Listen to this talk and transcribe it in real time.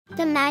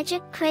The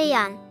Magic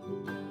Crayon.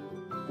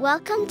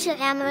 Welcome to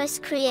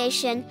Amaris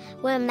Creation,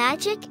 where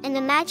magic and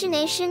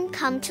imagination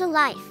come to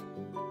life.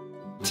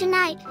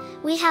 Tonight,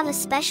 we have a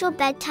special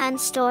bedtime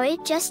story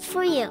just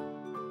for you.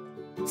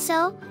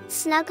 So,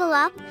 snuggle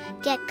up,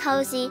 get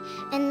cozy,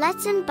 and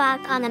let's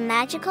embark on a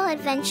magical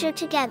adventure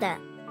together.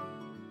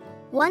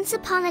 Once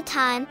upon a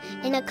time,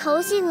 in a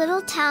cozy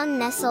little town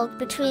nestled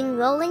between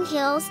rolling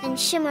hills and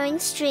shimmering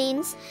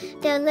streams,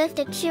 there lived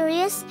a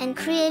curious and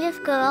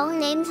creative girl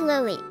named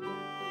Lily.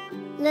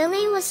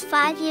 Lily was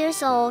 5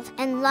 years old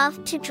and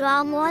loved to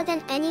draw more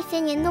than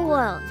anything in the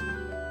world.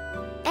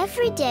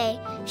 Every day,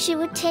 she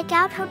would take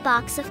out her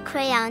box of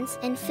crayons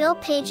and fill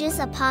pages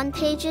upon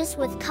pages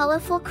with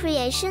colorful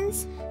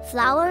creations,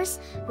 flowers,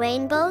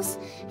 rainbows,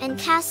 and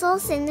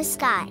castles in the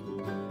sky.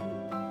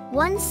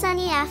 One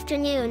sunny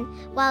afternoon,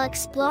 while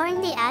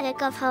exploring the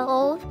attic of her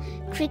old,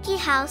 creaky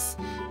house,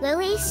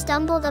 Lily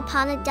stumbled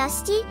upon a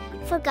dusty,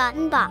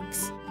 forgotten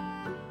box.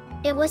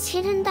 It was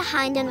hidden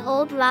behind an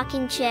old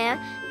rocking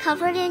chair,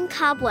 covered in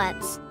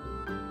cobwebs.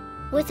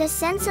 With a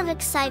sense of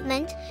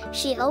excitement,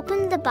 she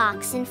opened the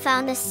box and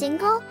found a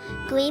single,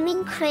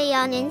 gleaming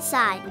crayon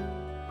inside.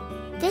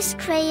 This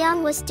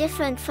crayon was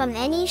different from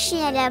any she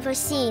had ever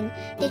seen.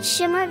 It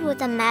shimmered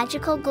with a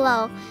magical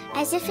glow,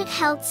 as if it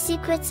held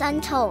secrets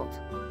untold.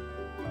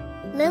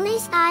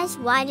 Lily's eyes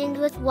widened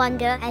with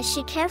wonder as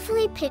she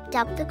carefully picked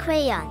up the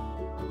crayon.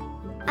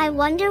 "I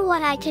wonder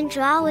what I can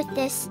draw with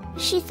this,"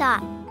 she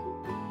thought.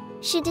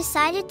 She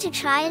decided to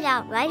try it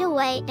out right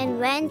away and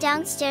ran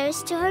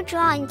downstairs to her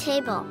drawing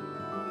table.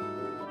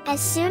 As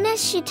soon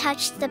as she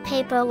touched the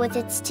paper with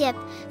its tip,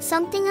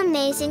 something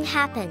amazing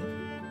happened.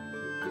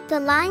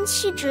 The lines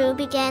she drew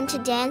began to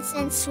dance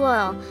and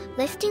swirl,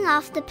 lifting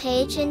off the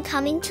page and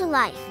coming to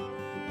life.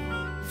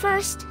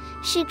 First,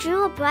 she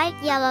drew a bright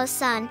yellow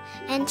sun,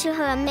 and to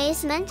her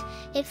amazement,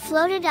 it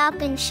floated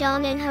up and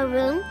shone in her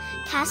room,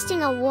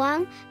 casting a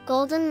warm,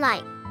 golden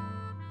light.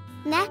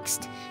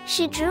 Next,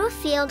 she drew a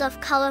field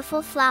of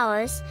colorful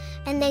flowers,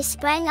 and they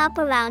sprang up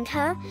around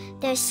her,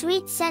 their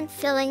sweet scent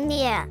filling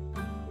the air.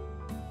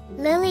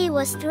 Lily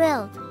was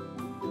thrilled.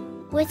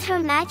 With her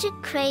magic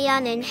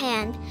crayon in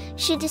hand,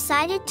 she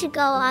decided to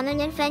go on an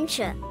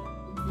adventure.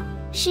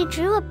 She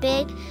drew a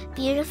big,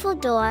 beautiful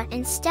door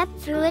and stepped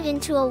through it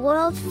into a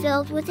world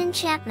filled with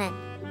enchantment.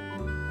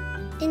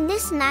 In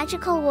this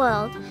magical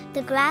world,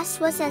 the grass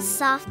was as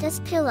soft as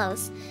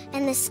pillows,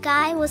 and the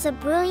sky was a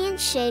brilliant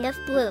shade of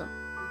blue.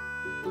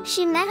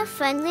 She met a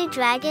friendly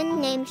dragon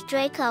named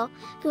Draco,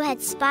 who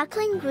had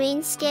sparkling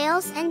green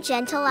scales and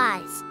gentle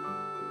eyes.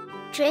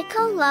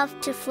 Draco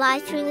loved to fly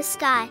through the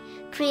sky,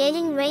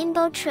 creating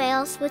rainbow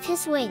trails with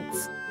his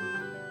wings.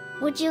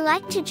 "Would you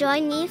like to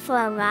join me for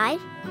a ride?"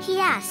 he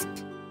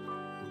asked.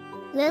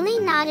 Lily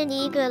nodded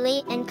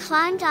eagerly and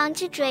climbed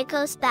onto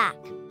Draco's back.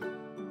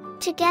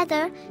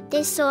 Together,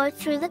 they soared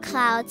through the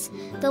clouds,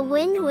 the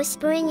wind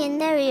whispering in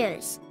their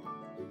ears.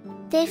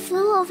 They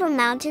flew over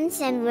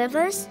mountains and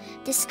rivers,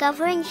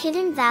 discovering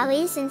hidden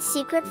valleys and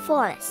secret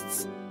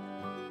forests.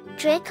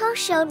 Draco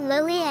showed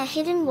Lily a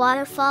hidden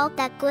waterfall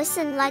that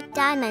glistened like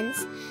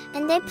diamonds,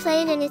 and they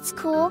played in its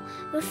cool,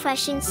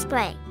 refreshing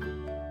spray.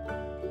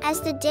 As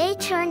the day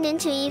turned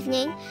into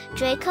evening,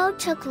 Draco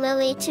took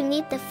Lily to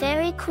meet the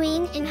Fairy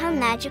Queen in her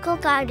magical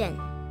garden.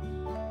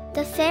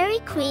 The Fairy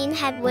Queen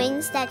had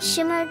wings that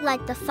shimmered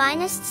like the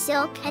finest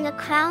silk and a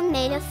crown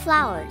made of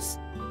flowers.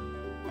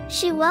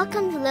 She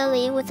welcomed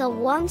Lily with a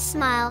warm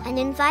smile and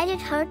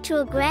invited her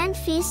to a grand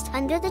feast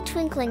under the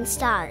twinkling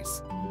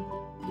stars.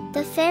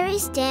 The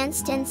fairies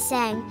danced and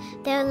sang,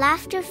 their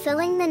laughter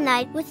filling the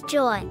night with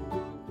joy.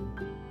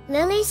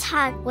 Lily's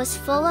heart was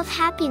full of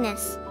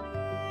happiness.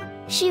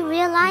 She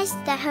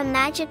realized that her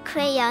magic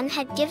crayon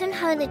had given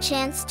her the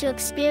chance to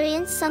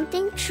experience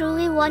something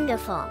truly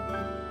wonderful.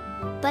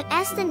 But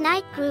as the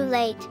night grew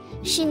late,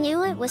 she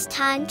knew it was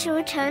time to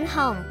return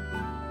home.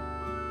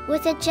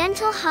 With a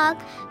gentle hug,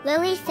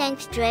 Lily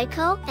thanked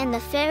Draco and the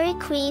Fairy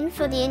Queen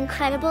for the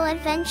incredible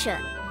adventure.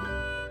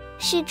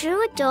 She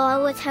drew a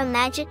door with her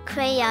magic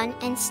crayon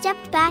and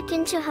stepped back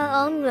into her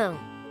own room.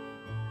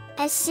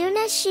 As soon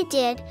as she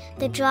did,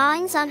 the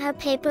drawings on her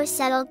paper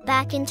settled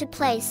back into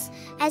place,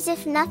 as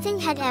if nothing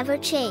had ever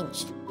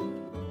changed.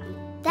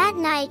 That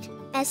night,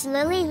 as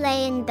Lily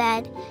lay in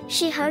bed,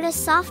 she heard a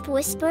soft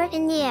whisper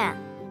in the air.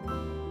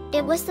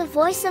 It was the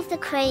voice of the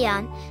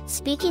crayon,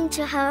 speaking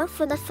to her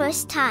for the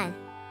first time.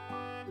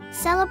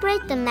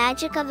 "Celebrate the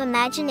magic of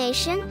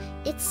imagination,"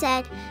 it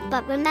said,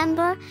 "but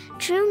remember,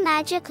 true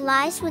magic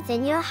lies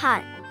within your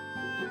heart."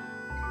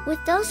 With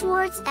those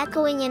words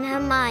echoing in her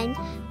mind,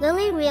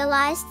 Lily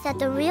realized that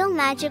the real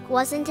magic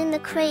wasn't in the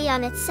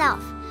crayon itself,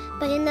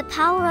 but in the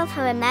power of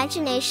her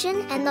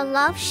imagination and the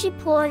love she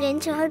poured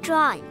into her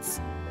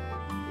drawings.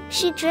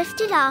 She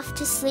drifted off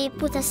to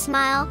sleep with a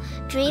smile,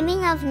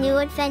 dreaming of new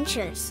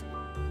adventures.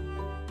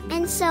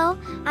 And so,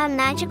 our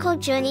magical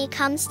journey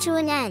comes to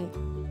an end.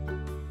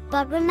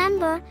 But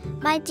remember,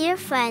 my dear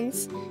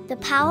friends, the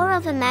power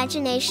of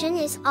imagination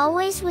is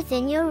always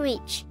within your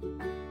reach.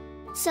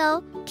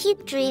 So,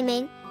 keep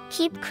dreaming,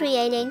 keep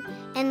creating,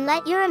 and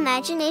let your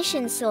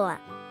imagination soar.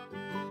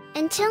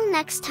 Until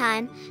next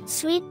time,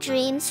 sweet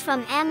dreams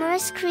from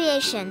Amaris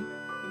Creation.